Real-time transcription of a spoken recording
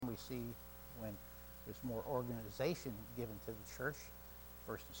see when there's more organization given to the church.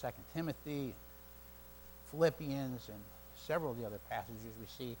 1st and 2nd Timothy, Philippians, and several of the other passages, we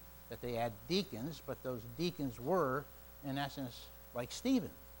see that they add deacons, but those deacons were, in essence, like Stephen,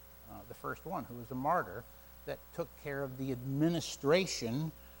 the first one, who was a martyr, that took care of the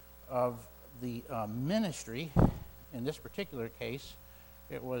administration of the ministry. In this particular case,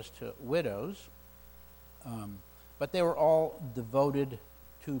 it was to widows, but they were all devoted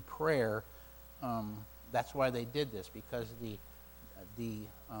to prayer. That's why they did this, because the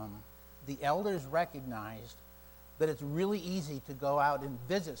elders recognized that it's really easy to go out and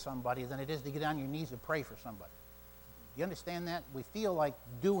visit somebody than it is to get on your knees and pray for somebody. You understand that? We feel like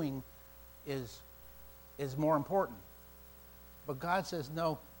doing is more important. But God says,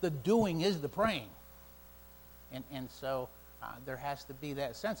 no, the doing is the praying. And so there has to be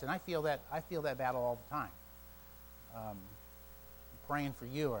that sense. And I feel that battle all the time. I'm praying for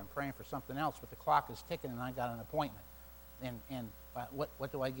you, or I'm praying for something else, but the clock is ticking and I got an appointment. And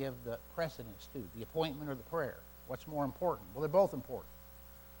what do I give the precedence to? The appointment or the prayer? What's more important? Well, they're both important.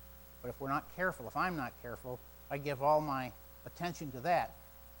 But if we're not careful, if I'm not careful, I give all my attention to that.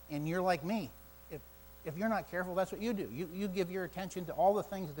 And you're like me. If you're not careful, that's what you do. You give your attention to all the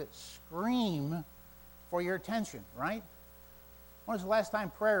things that scream for your attention, right? When was the last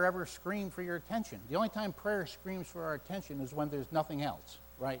time prayer ever screamed for your attention? The only time prayer screams for our attention is when there's nothing else,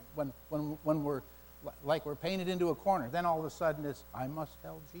 right? When we're like we're painted into a corner. Then all of a sudden it's, I must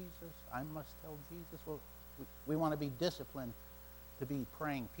tell Jesus, I must tell Jesus. Well, we want to be disciplined to be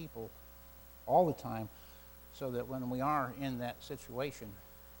praying people all the time, so that when we are in that situation,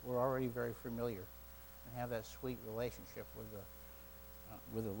 we're already very familiar and have that sweet relationship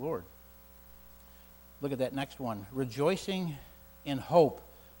with the Lord. Look at that next one. Rejoicing in hope,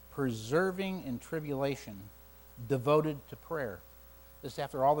 persevering in tribulation, devoted to prayer. This is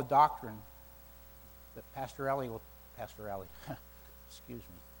after all the doctrine that Pastor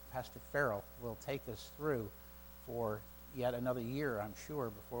Farrell will take us through for yet another year, I'm sure,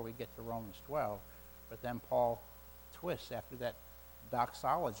 before we get to Romans 12. But then Paul twists after that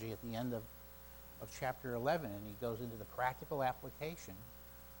doxology at the end of chapter 11, and he goes into the practical application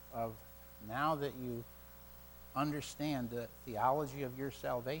of, now that you understand the theology of your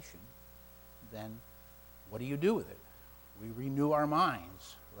salvation, then what do you do with it? We renew our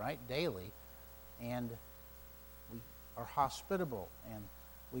minds, right, daily, and we are hospitable, and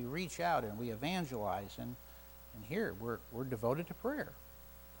we reach out and we evangelize, and here we're devoted to prayer.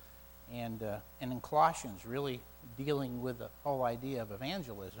 And in Colossians, really dealing with the whole idea of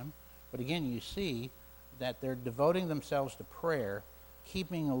evangelism, but again, you see that they're devoting themselves to prayer,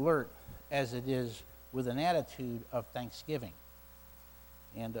 keeping alert as it is with an attitude of thanksgiving.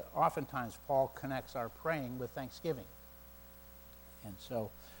 And oftentimes Paul connects our praying with thanksgiving. And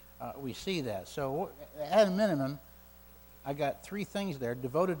so we see that. So at a minimum, I got 3 things there.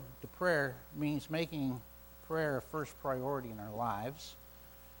 Devoted to prayer means making prayer a first priority in our lives,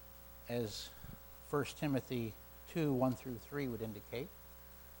 as 1 Timothy 2, 1 through 3 would indicate.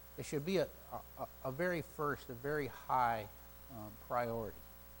 It should be a very first, a very high priority.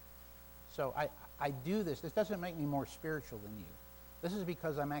 So I do this. This doesn't make me more spiritual than you. This is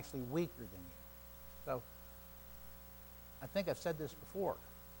because I'm actually weaker than you. So I think I've said this before,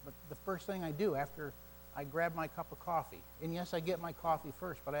 but the first thing I do after I grab my cup of coffee, and yes, I get my coffee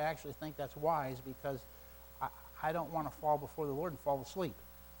first, but I actually think that's wise, because I don't want to fall before the Lord and fall asleep.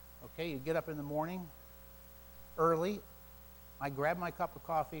 Okay, you get up in the morning early, I grab my cup of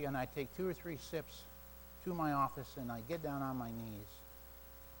coffee, and I take 2 or 3 sips to my office, and I get down on my knees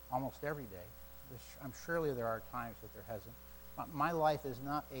almost every day. I'm surely there are times that there hasn't. My life is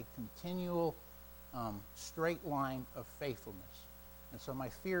not a continual straight line of faithfulness. And so my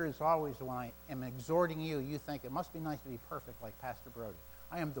fear is always, when I am exhorting you, you think it must be nice to be perfect like Pastor Brodie.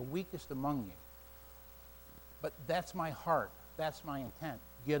 I am the weakest among you. But that's my heart. That's my intent.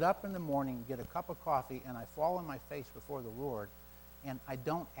 Get up in the morning, get a cup of coffee, and I fall on my face before the Lord, and I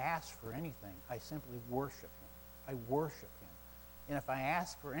don't ask for anything. I simply worship Him. I worship Him. And if I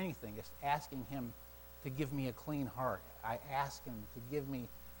ask for anything, it's asking Him to give me a clean heart. I ask Him to give me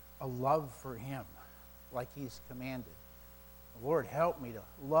a love for Him like He's commanded. Lord, help me to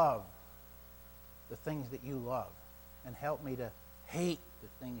love the things that you love, and help me to hate the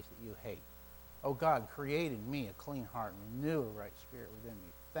things that you hate. Oh God, create in me a clean heart and renew a right spirit within me.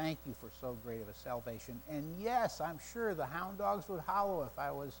 Thank you for so great of a salvation. And yes, I'm sure the hound dogs would howl if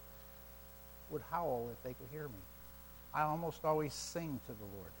they could hear me. I almost always sing to the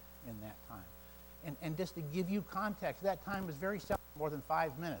Lord in that time. And just to give you context, that time is very seldom more than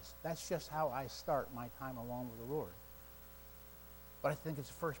 5 minutes. That's just how I start my time alone with the Lord. But I think it's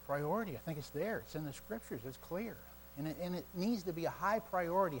the first priority. I think it's there. It's in the Scriptures. It's clear. And it needs to be a high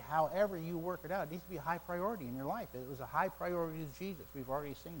priority however you work it out. It needs to be a high priority in your life. It was a high priority to Jesus. We've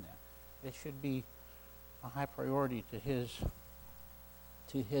already seen that. It should be a high priority to his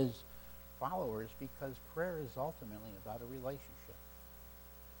followers, because prayer is ultimately about a relationship.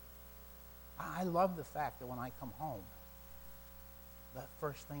 I love the fact that when I come home, the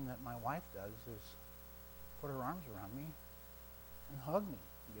first thing that my wife does is put her arms around me and hug me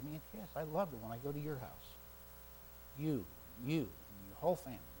and give me a kiss. I love it when I go to your house. You, and your whole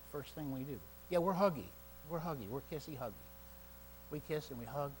family, first thing we do. Yeah, we're huggy. We're kissy-huggy. We kiss and we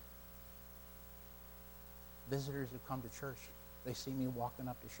hug. Visitors who come to church, they see me walking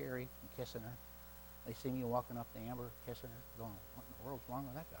up to Sherry and kissing her. They see me walking up to Amber, kissing her, going, what in the world's wrong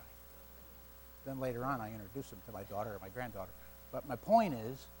with that guy? Then later on, I introduce him to my daughter or my granddaughter. But my point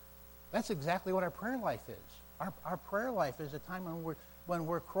is, that's exactly what our prayer life is. Our prayer life is a time when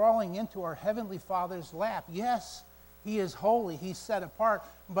we're crawling into our Heavenly Father's lap. Yes, He is holy. He's set apart.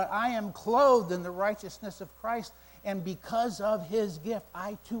 But I am clothed in the righteousness of Christ. And because of His gift,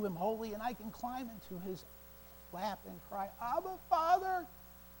 I too am holy. And I can climb into His lap and cry, Abba, Father.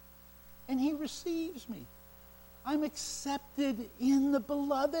 And He receives me. I'm accepted in the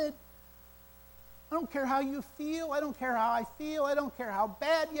Beloved. I don't care how you feel. I don't care how I feel. I don't care how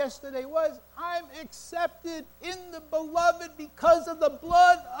bad yesterday was. I'm accepted in the Beloved because of the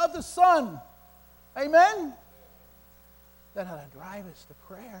blood of the Son. Amen? That ought to drive us to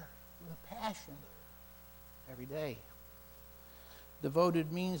prayer with a passion every day.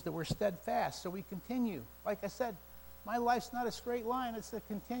 Devoted means that we're steadfast, so we continue. Like I said, my life's not a straight line. It's a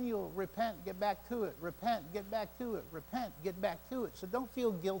continual repent, get back to it. Repent, get back to it. Repent, get back to it. So don't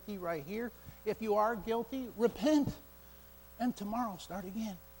feel guilty right here. If you are guilty, repent. And tomorrow, start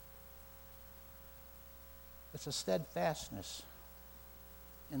again. It's a steadfastness.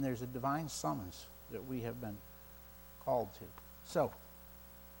 And there's a divine summons that we have been called to. So,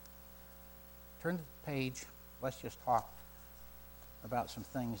 turn to the page. Let's just talk about some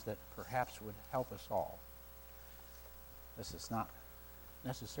things that perhaps would help us all. This is not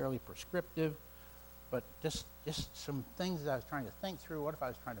necessarily prescriptive, but just some things that I was trying to think through. What if I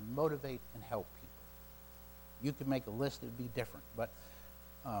was trying to motivate and help people? You could make a list, it would be different. But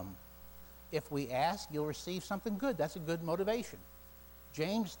if we ask, you'll receive something good. That's a good motivation.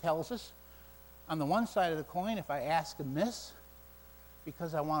 James tells us, on the one side of the coin, if I ask amiss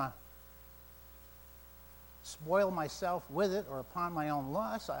because I want to spoil myself with it or upon my own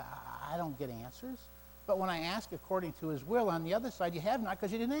lust, I don't get answers. But when I ask according to His will, on the other side, you have not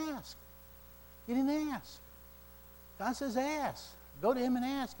because you didn't ask. You didn't ask. God says ask. Go to Him and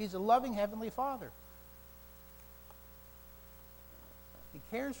ask. He's a loving Heavenly Father. He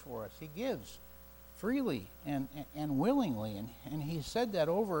cares for us. He gives freely and willingly. And He said that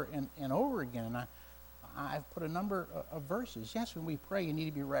over and over again. And I've put a number of verses. Yes, when we pray, you need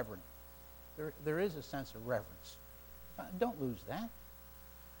to be reverent. There is a sense of reverence. Don't lose that.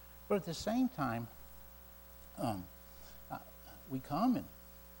 But at the same time, we come and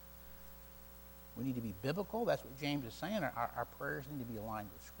we need to be biblical. That's what James is saying. Our prayers need to be aligned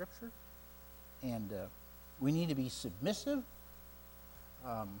with Scripture. And we need to be submissive.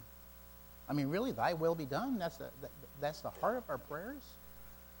 Really, thy will be done. That's the heart of our prayers.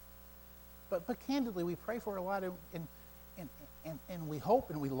 But candidly, we pray for a lot of, and we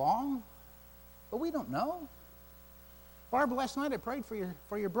hope and we long, but we don't know. Barb, last night I prayed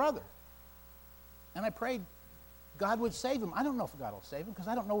for your brother. And I prayed God would save him. I don't know if God will save him because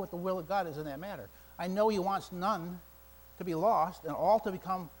I don't know what the will of God is in that matter. I know He wants none to be lost and all to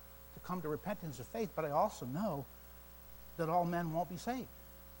come to repentance of faith, but I also know that all men won't be saved.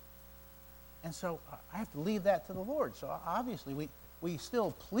 And so I have to leave that to the Lord. So obviously we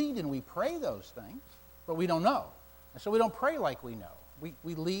still plead and we pray those things, but we don't know. And so we don't pray like we know.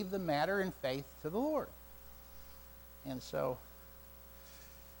 We leave the matter in faith to the Lord. And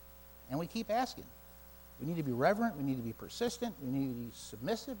we keep asking. We need to be reverent, we need to be persistent, we need to be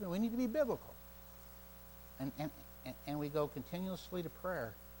submissive, and we need to be biblical. And we go continuously to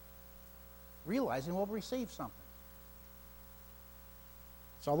prayer, realizing we'll receive something.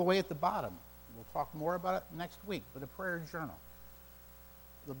 It's all the way at the bottom. We'll talk more about it next week, but a prayer journal.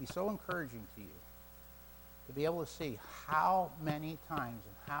 It'll be so encouraging to you to be able to see how many times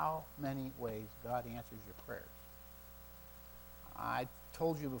and how many ways God answers your prayers. I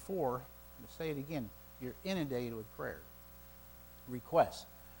told you before, I'm going to say it again, you're inundated with prayer, requests.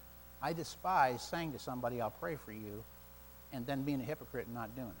 I despise saying to somebody, I'll pray for you, and then being a hypocrite and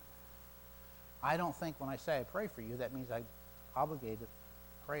not doing it. I don't think when I say I pray for you, that means I'm obligated to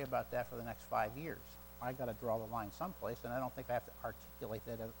pray about that for the next 5 years. I got to draw the line someplace, and I don't think I have to articulate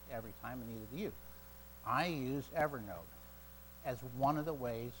that every time, and neither do you. I use Evernote as one of the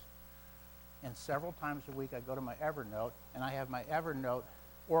ways, and several times a week I go to my Evernote, and I have my Evernote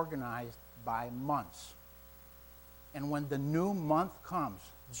organized by months. And when the new month comes,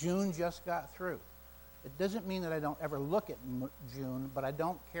 June just got through. It doesn't mean that I don't ever look at June, but I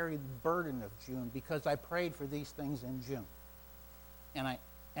don't carry the burden of June because I prayed for these things in June. And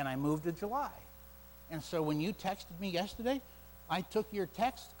I moved to July. And so when you texted me yesterday, I took your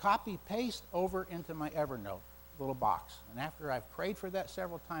text, copy, paste over into my Evernote little box. And after I've prayed for that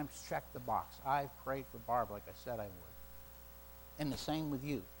several times, check the box. I've prayed for Barb like I said I would. And the same with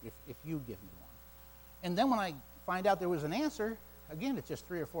you, if you give me one. And then when I find out there was an answer, again, it's just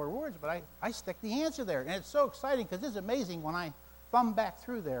 3 or 4 words, but I stick the answer there. And it's so exciting because it's amazing when I thumb back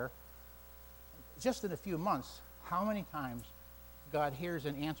through there, just in a few months, how many times God hears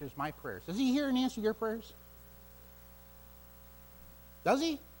and answers my prayers. Does he hear and answer your prayers? Does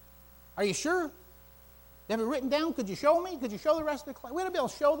he? Are you sure? You have it written down? Could you show me? Could you show the rest of the class? We ought to be able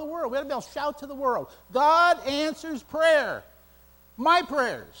to show the world. We ought to be able to shout to the world. God answers prayer. My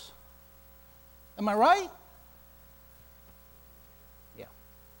prayers. Am I right? Yeah.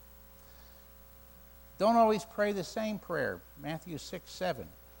 Don't always pray the same prayer. Matthew 6:7.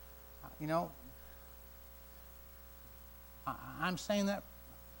 You know, I'm saying that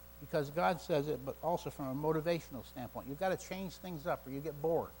because God says it, but also from a motivational standpoint. You've got to change things up or you get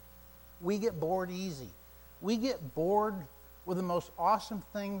bored. We get bored easy. We get bored with the most awesome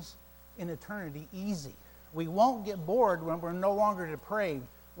things in eternity easy. We won't get bored when we're no longer depraved.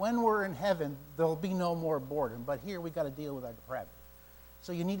 When we're in heaven, there'll be no more boredom. But here we got to deal with our depravity.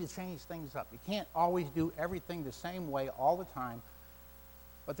 So you need to change things up. You can't always do everything the same way all the time,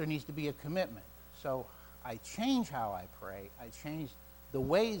 but there needs to be a commitment. So I change how I pray. I change the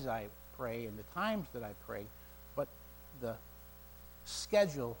ways I pray and the times that I pray, but the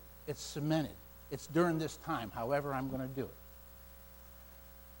schedule, it's cemented. It's during this time, however I'm going to do it.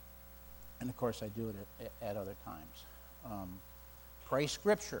 And, of course, I do it at other times. Pray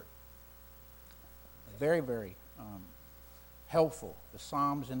Scripture. Very, very helpful. The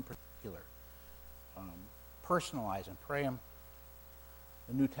Psalms in particular. Personalize and pray them.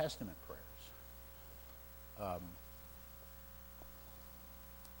 The New Testament prayers.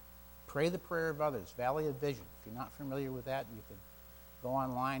 Pray the prayer of others, Valley of Vision. If you're not familiar with that, you can go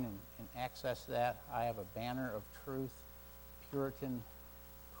online and access that. I have a Banner of Truth, Puritan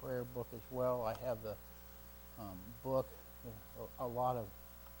prayer book as well. I have the book, a lot of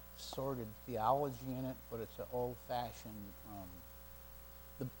sordid theology in it, but it's an old-fashioned,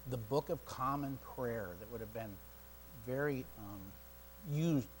 the Book of Common Prayer that would have been very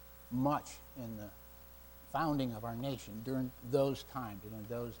used much in the founding of our nation during those times and in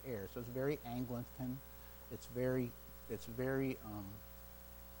those eras. So it's very Anglican. It's very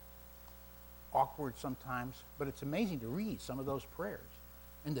awkward sometimes, but it's amazing to read some of those prayers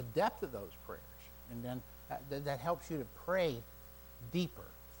and the depth of those prayers. And then that helps you to pray deeper,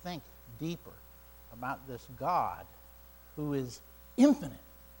 think deeper about this God who is infinite.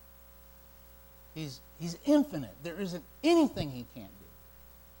 He's infinite. There isn't anything he can't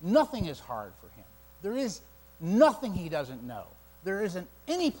do. Nothing is hard for him. There is nothing he doesn't know. There isn't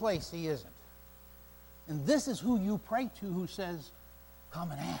any place he isn't. And this is who you pray to, who says, come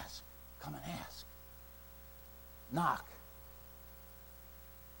and ask. Come and ask. Knock.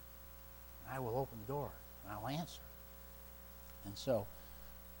 And I will open the door, and I'll answer. And so,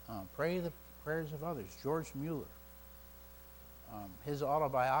 pray the prayers of others. George Mueller, his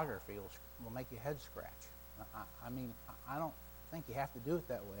autobiography will make your head scratch. I mean, I don't think you have to do it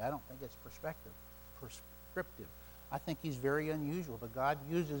that way. I don't think it's prescriptive. I think he's very unusual, but God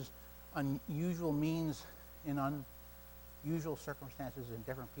uses unusual means in unusual circumstances in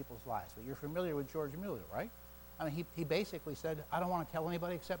different people's lives. But you're familiar with George Mueller, right? I mean, he basically said, I don't want to tell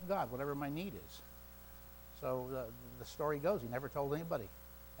anybody except God, whatever my need is. So the story goes, he never told anybody.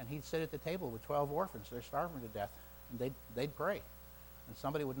 And he'd sit at the table with 12 orphans. They're starving to death. And they'd pray. And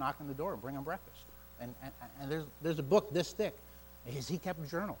somebody would knock on the door and bring them breakfast. And there's a book this thick. He kept a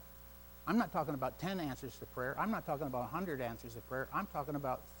journal. I'm not talking about 10 answers to prayer. I'm not talking about 100 answers to prayer. I'm talking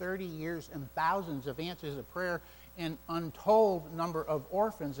about 30 years and thousands of answers of prayer and untold number of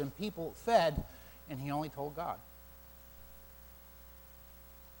orphans and people fed, and he only told God.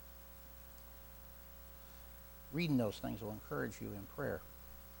 Reading those things will encourage you in prayer.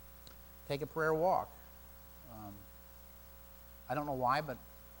 Take a prayer walk. I don't know why, but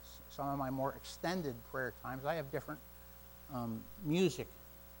some of my more extended prayer times, I have different music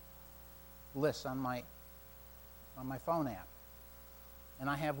lists on my phone app. And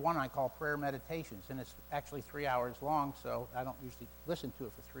I have one I call Prayer Meditations, and it's actually 3 hours long, so I don't usually listen to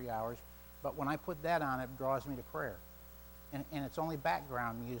it for 3 hours. But when I put that on, it draws me to prayer. And it's only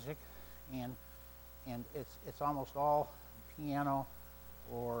background music, and it's almost all piano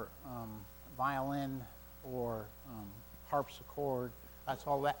or violin or harpsichord. That's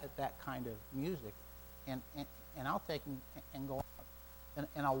all that kind of music. And I'll take and go out,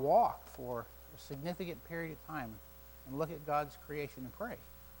 and I'll walk for a significant period of time and look at God's creation and pray.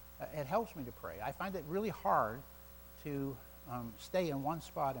 It helps me to pray. I find it really hard to stay in one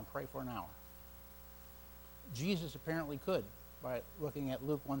spot and pray for an hour. Jesus apparently could by looking at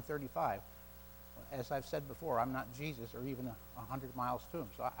Luke 1:35. As I've said before, I'm not Jesus or even 100 miles to him.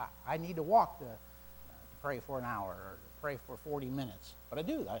 So I need to walk to pray for an hour or pray for 40 minutes. But I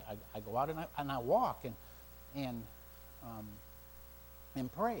do. I go out and I walk and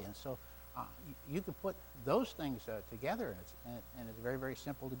pray. And so you can put those things together, and it's very, very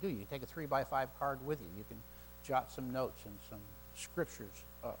simple to do. You take a 3x5 card with you. You can jot some notes and some scriptures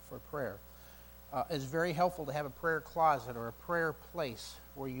for prayer. It's very helpful to have a prayer closet or a prayer place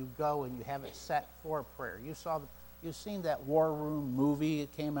where you go and you have it set for prayer. You've seen that War Room movie.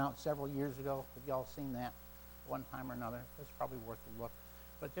 It came out several years ago. Have y'all seen that one time or another? It's probably worth a look.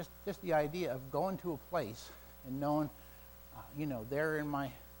 But just the idea of going to a place and knowing, there in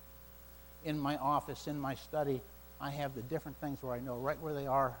my office, in my study, I have the different things where I know right where they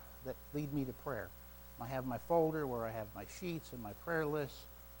are that lead me to prayer. I have my folder where I have my sheets and my prayer lists.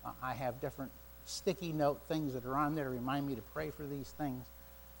 I have different sticky note things that are on there to remind me to pray for these things.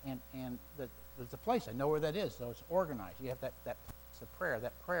 And there's a place. I know where that is, so it's organized. You have that place of prayer,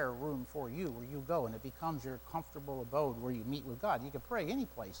 that prayer room for you where you go, and it becomes your comfortable abode where you meet with God. You can pray any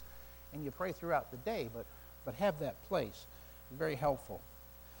place, and you pray throughout the day, but have that place. Very helpful.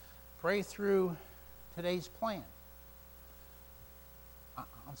 Pray through today's plan.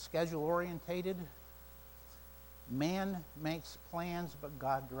 I'm schedule-orientated. Man makes plans, but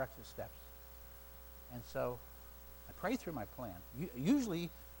God directs his steps. And so I pray through my plan. Usually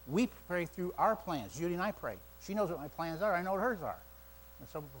we pray through our plans. Judy and I pray. She knows what my plans are. I know what hers are. And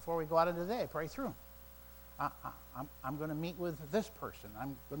so before we go out into the day, I pray through them. I'm going to meet with this person.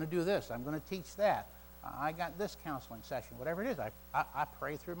 I'm going to do this. I'm going to teach that. I got this counseling session. Whatever it is, I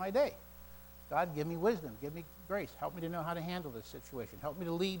pray through my day. God, give me wisdom. Give me grace. Help me to know how to handle this situation. Help me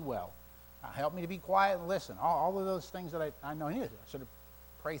to lead well. Help me to be quiet and listen. All of those things that I know I need. I sort of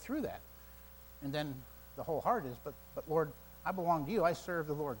pray through that. And then the whole heart is, but Lord, I belong to you. I serve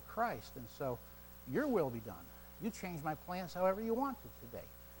the Lord Christ. And so your will be done. You change my plans however you want to today.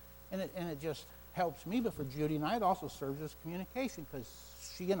 And it just helps me. But for Judy and I, it also serves as communication because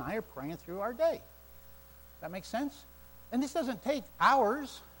she and I are praying through our day. That makes sense? And this doesn't take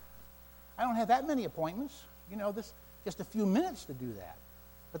hours. I don't have that many appointments. This just a few minutes to do that.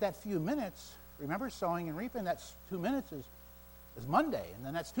 But that few minutes, remember sowing and reaping, that's 2 minutes is Monday, and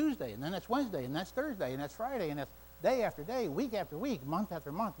then that's Tuesday, and then that's Wednesday, and that's Thursday, and that's Friday, and that's day after day, week after week, month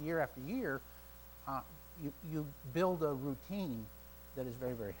after month, year after year. You build a routine that is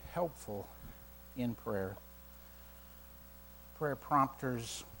very, very helpful in prayer. Prayer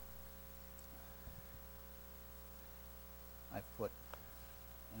prompters. I've put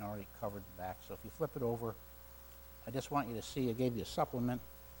and already covered the back. So if you flip it over, I just want you to see I gave you a supplement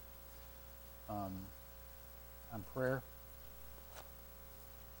on prayer.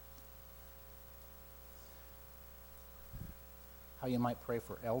 How you might pray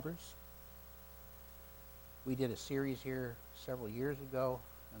for elders. We did a series here several years ago,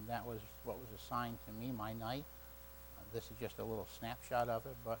 and that was what was assigned to me, my night. This is just a little snapshot of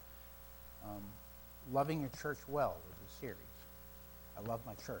it, but Loving Your Church Well was a series. I love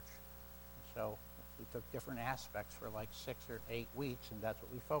my church. And so we took different aspects for like 6 or 8 weeks, and that's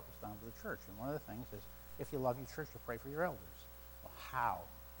what we focused on with the church. And one of the things is, if you love your church, you pray for your elders. Well, how?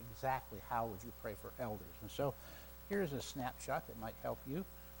 Exactly how would you pray for elders? And so here's a snapshot that might help you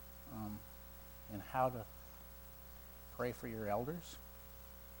in how to pray for your elders.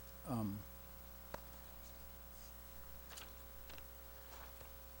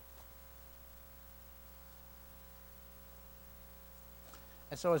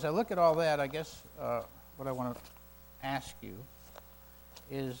 And so as I look at all that, I guess what I want to ask you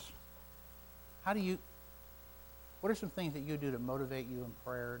is, what are some things that you do to motivate you in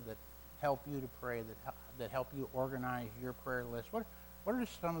prayer, that help you to pray, that help you organize your prayer list? What are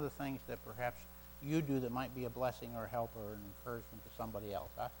some of the things that perhaps you do that might be a blessing or a help or an encouragement to somebody else?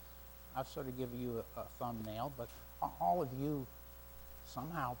 I've sort of given you a thumbnail, but all of you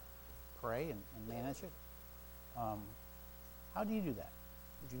somehow pray and manage it. How do you do that?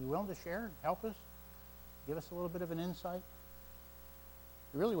 Would you be willing to share, help us, give us a little bit of an insight?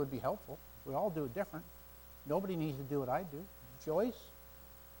 It really would be helpful. We all do it different. Nobody needs to do what I do. Joyce,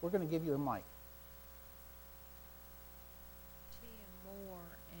 we're going to give you a mic.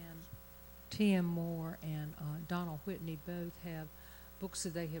 T.M. Moore and Donald Whitney both have books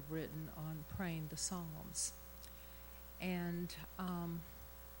that they have written on praying the Psalms. And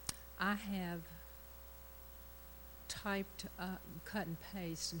I have typed, cut and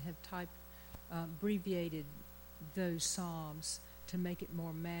paste, and have abbreviated those Psalms to make it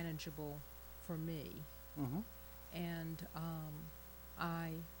more manageable for me. Mm-hmm. And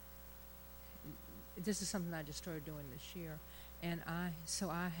this is something I just started doing this year. And I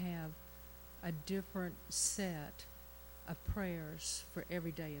have a different set of prayers for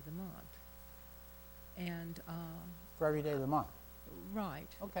every day of the month. And for every day of the month. Right.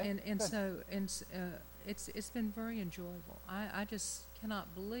 Okay. And so it's been very enjoyable. I just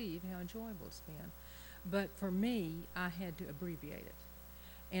cannot believe how enjoyable it's been. But for me, I had to abbreviate it.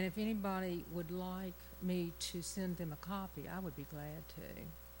 And if anybody would like me to send them a copy, I would be glad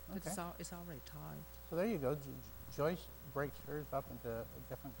to. Okay. It's already typed. So there you go. Joyce breaks hers up into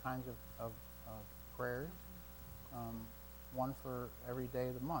different kinds of prayers, one for every day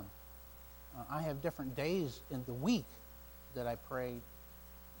of the month. I have different days in the week that I pray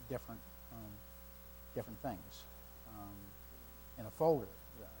different things in a folder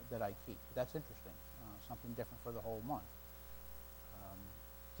that I keep. That's interesting. Something different for the whole month.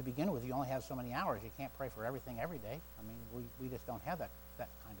 To begin with, you only have so many hours. You can't pray for everything every day. I mean, we just don't have that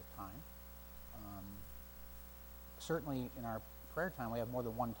kind of time. Certainly in our prayer time, we have more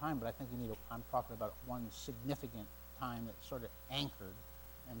than one time, but I think I'm talking about one significant time that's sort of anchored,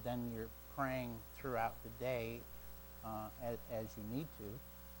 and then you're praying throughout the day as you need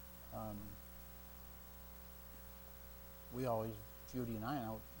to. We always, Judy and I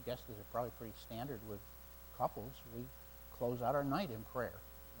guess this is probably pretty standard with couples, we close out our night in prayer.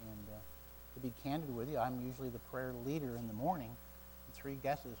 And to be candid with you, I'm usually the prayer leader in the morning, and 3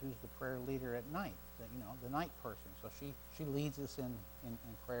 guesses who's the prayer leader at night, the night person. So she leads us in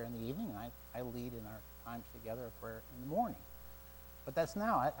prayer in the evening, and I lead in our times together of prayer in the morning. But that's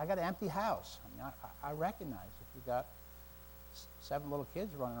now. I got an empty house. I mean, I recognize if you've got 7 little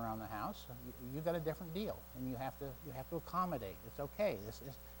kids running around the house, you got a different deal, and you have to accommodate. It's okay.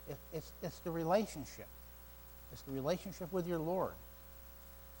 It's the relationship. It's the relationship with your Lord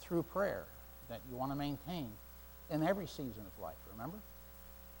through prayer that you want to maintain in every season of life. Remember?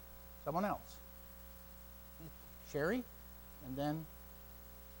 Someone else. Sherry, and then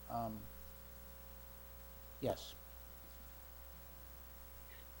yes.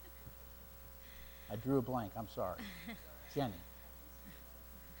 I drew a blank. I'm sorry. Jenny.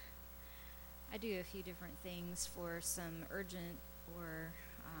 I do a few different things for some urgent or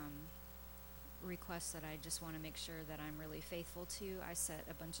requests that I just want to make sure that I'm really faithful to. I set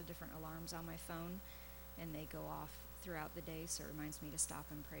a bunch of different alarms on my phone, and they go off throughout the day, so it reminds me to stop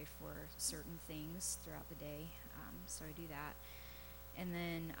and pray for certain things throughout the day. So I do that. And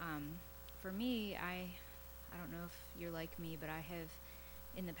then for me, I don't know if you're like me, but I have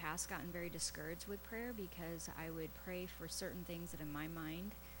in the past gotten very discouraged with prayer because I would pray for certain things that in my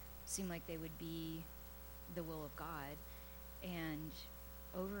mind seemed like they would be the will of God. And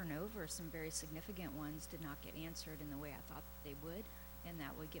over and over, some very significant ones did not get answered in the way I thought that they would. And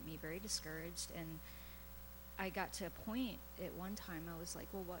that would get me very discouraged. And I got to a point at one time, I was like,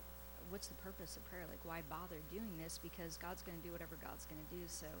 well, what's the purpose of prayer? Like, why bother doing this? Because God's going to do whatever God's going to do.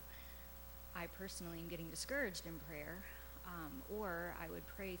 So I personally am getting discouraged in prayer. Or I would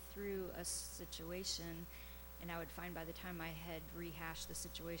pray through a situation, and I would find by the time I had rehashed the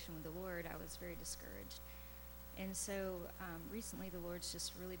situation with the Lord, I was very discouraged. And so recently the Lord's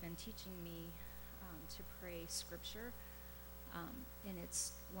just really been teaching me to pray Scripture. And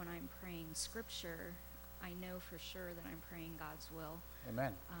it's when I'm praying Scripture, I know for sure that I'm praying God's will.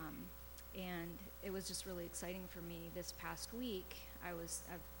 Amen. And it was just really exciting for me this past week. I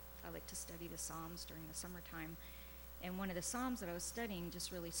like to study the Psalms during the summertime. And one of the Psalms that I was studying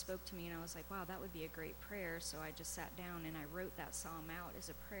just really spoke to me, and I was like, wow, that would be a great prayer. So I just sat down and I wrote that Psalm out as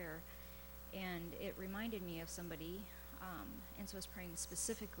a prayer. And it reminded me of somebody, and so I was praying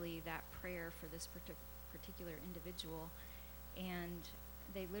specifically that prayer for this particular individual. And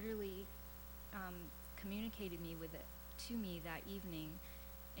they literally communicated to me that evening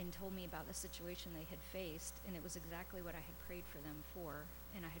and told me about the situation they had faced. And it was exactly what I had prayed for them for.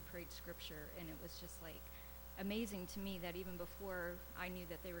 And I had prayed Scripture, and it was just like amazing to me that even before I knew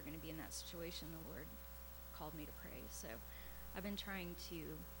that they were going to be in that situation, the Lord called me to pray. So I've been trying to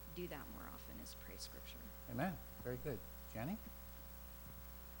do that more often, is pray Scripture. Amen. Very good. Jenny?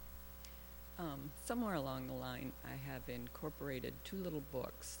 Somewhere along the line, I have incorporated two little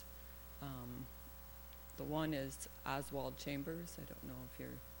books. The one is Oswald Chambers. I don't know if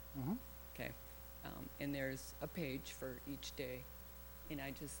you're... Mm-hmm. Okay. And there's a page for each day. And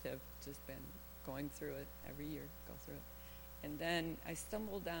I just have been going through it every year, go through it. And then I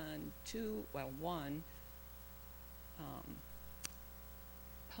stumbled on one,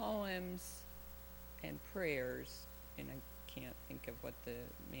 poems and prayers, and I can't think of what the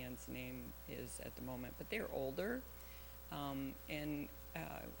man's name is at the moment, but they're older. And I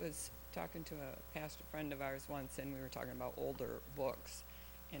was talking to a pastor friend of ours once, and we were talking about older books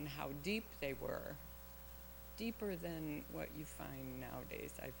and how deep they were. Deeper than what you find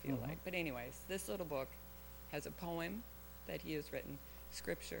nowadays, I feel like. But anyways, this little book has a poem that he has written,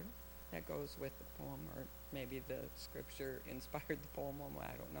 scripture that goes with the poem, or maybe the scripture inspired the poem,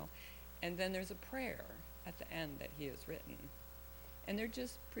 I don't know. And then there's a prayer at the end that he has written. And they're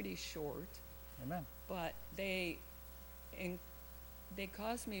just pretty short. Amen. But they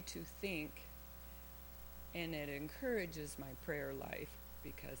cause me to think, and it encourages my prayer life,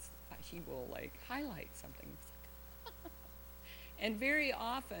 because he will highlight something. And very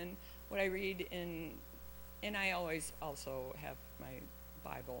often what I read and I always also have my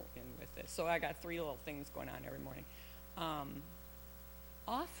Bible in with this. So I got 3 little things going on every morning.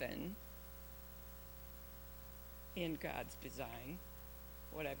 Often in God's design,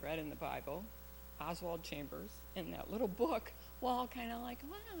 what I've read in the Bible, Oswald Chambers, and that little book, well, kind of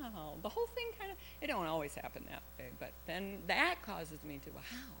wow, the whole thing it don't always happen that way, but then that causes me to, wow,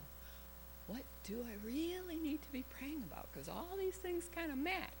 what do I really need to be praying about? Because all these things kind of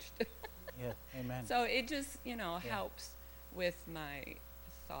matched. Yeah, amen. So it just, helps with my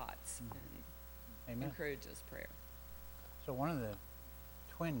thoughts and encourages prayer. So one of the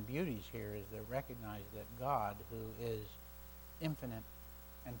twin beauties here is to recognize that God, who is infinite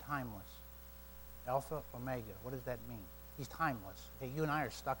and timeless, Alpha, Omega, what does that mean? He's timeless. Okay, you and I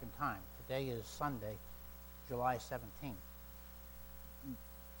are stuck in time. Today is Sunday, July 17th.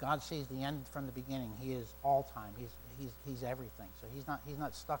 God sees the end from the beginning. He is all time. He's everything. So he's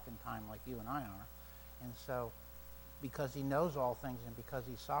not stuck in time like you and I are. And so because he knows all things and because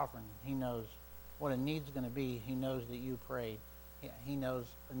he's sovereign, he knows what a need's going to be. He knows that you prayed. He knows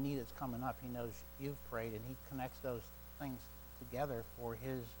a need that's coming up. He knows you've prayed, and he connects those things together for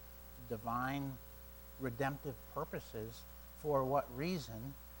his divine redemptive purposes. For what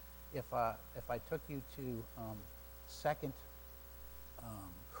reason? If I took you to 2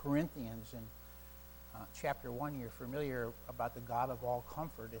 Corinthians in chapter 1, you're familiar about the God of all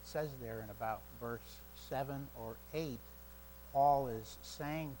comfort. It says there in about verse 7 or 8, Paul is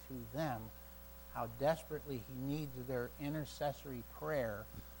saying to them how desperately he needs their intercessory prayer,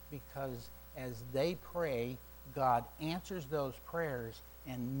 because as they pray, God answers those prayers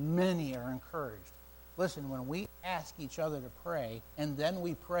and many are encouraged. Listen, when we ask each other to pray and then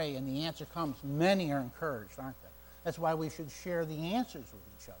we pray and the answer comes, many are encouraged, aren't they? That's why we should share the answers with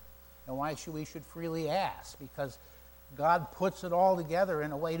each other, and why we should freely ask, because God puts it all together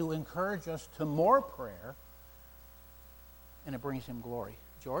in a way to encourage us to more prayer, and it brings him glory.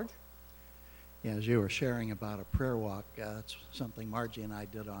 George? Yeah, as you were sharing about a prayer walk, that's something Margie and I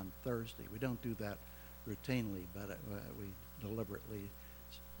did on Thursday. We don't do that routinely, but we deliberately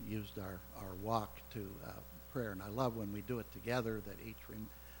used our walk to prayer. And I love when we do it together, that each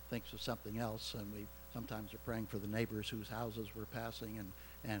thinks of something else, and we sometimes are praying for the neighbors whose houses we're passing,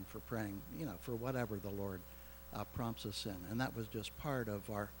 and for praying, for whatever the Lord prompts us in. And that was just part of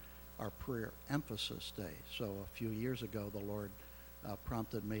our prayer emphasis day. So a few years ago, the Lord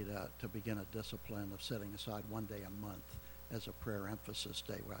prompted me to begin a discipline of setting aside one day a month as a prayer emphasis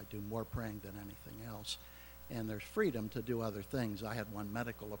day, where I do more praying than anything else. And there's freedom to do other things. I had one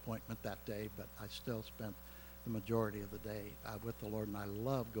medical appointment that day, but I still spent the majority of the day with the Lord. And I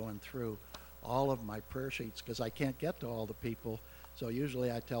love going through all of my prayer sheets, because I can't get to all the people. So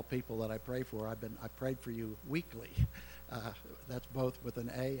usually I tell people that I pray for, I prayed for you weekly. That's both with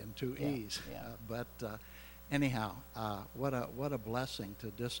an A and 2 E's. Yeah. Anyhow, what a blessing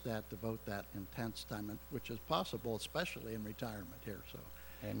to just devote that intense time, which is possible, especially in retirement here. So,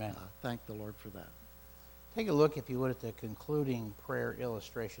 amen. Thank the Lord for that. Take a look, if you would, at the concluding prayer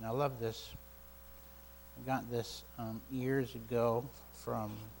illustration. I love this. I got this years ago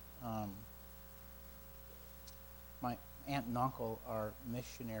from my aunt and uncle are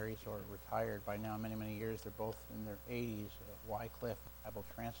missionaries, or retired by now, many, many years. They're both in their 80s, Wycliffe Bible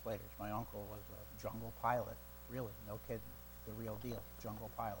translators. My uncle was a jungle pilot, really, no kidding, the real deal, jungle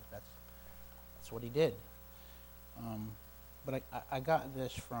pilot. That's what he did. But I got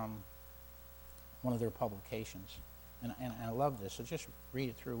this from one of their publications, and I love this, so just read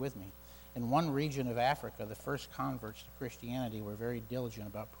it through with me. In one region of Africa, the first converts to Christianity were very diligent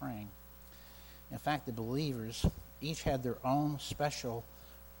about praying. In fact, the believers each had their own special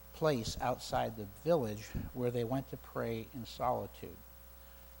place outside the village where they went to pray in solitude.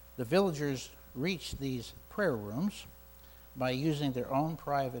 The villagers reached these prayer rooms by using their own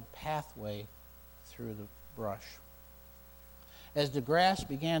private pathway through the brush. As the grass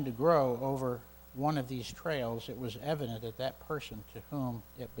began to grow over one of these trails, it was evident that that person to whom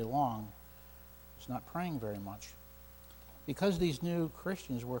it belonged was not praying very much. Because these new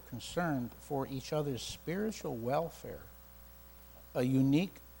Christians were concerned for each other's spiritual welfare, a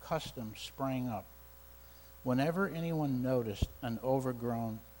unique custom sprang up. Whenever anyone noticed an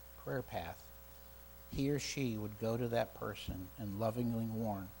overgrown prayer path, he or she would go to that person and lovingly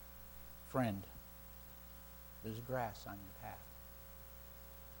warn, "Friend, there's grass on your path."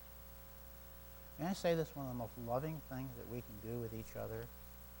 May I say this, one of the most loving things that we can do with each other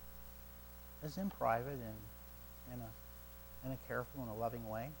is in private and in a careful and a loving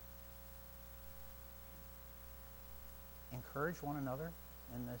way. Encourage one another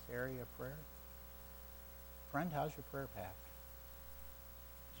in this area of prayer. Friend, how's your prayer path?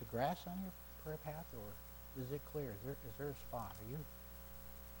 Is there grass on your prayer path, or is it clear? Is there a spot?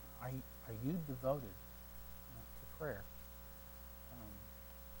 Are you devoted to prayer?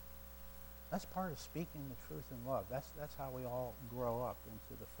 That's part of speaking the truth in love. That's how we all grow up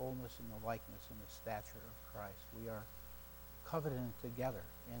into the fullness and the likeness and the stature of Christ. We are covenanted together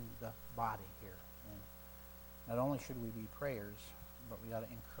in the body here. And not only should we be prayers, but we ought to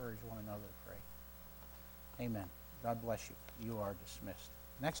encourage one another to pray. Amen. God bless you. You are dismissed.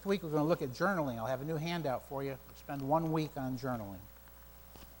 Next week we're going to look at journaling. I'll have a new handout for you. We'll spend 1 week on journaling.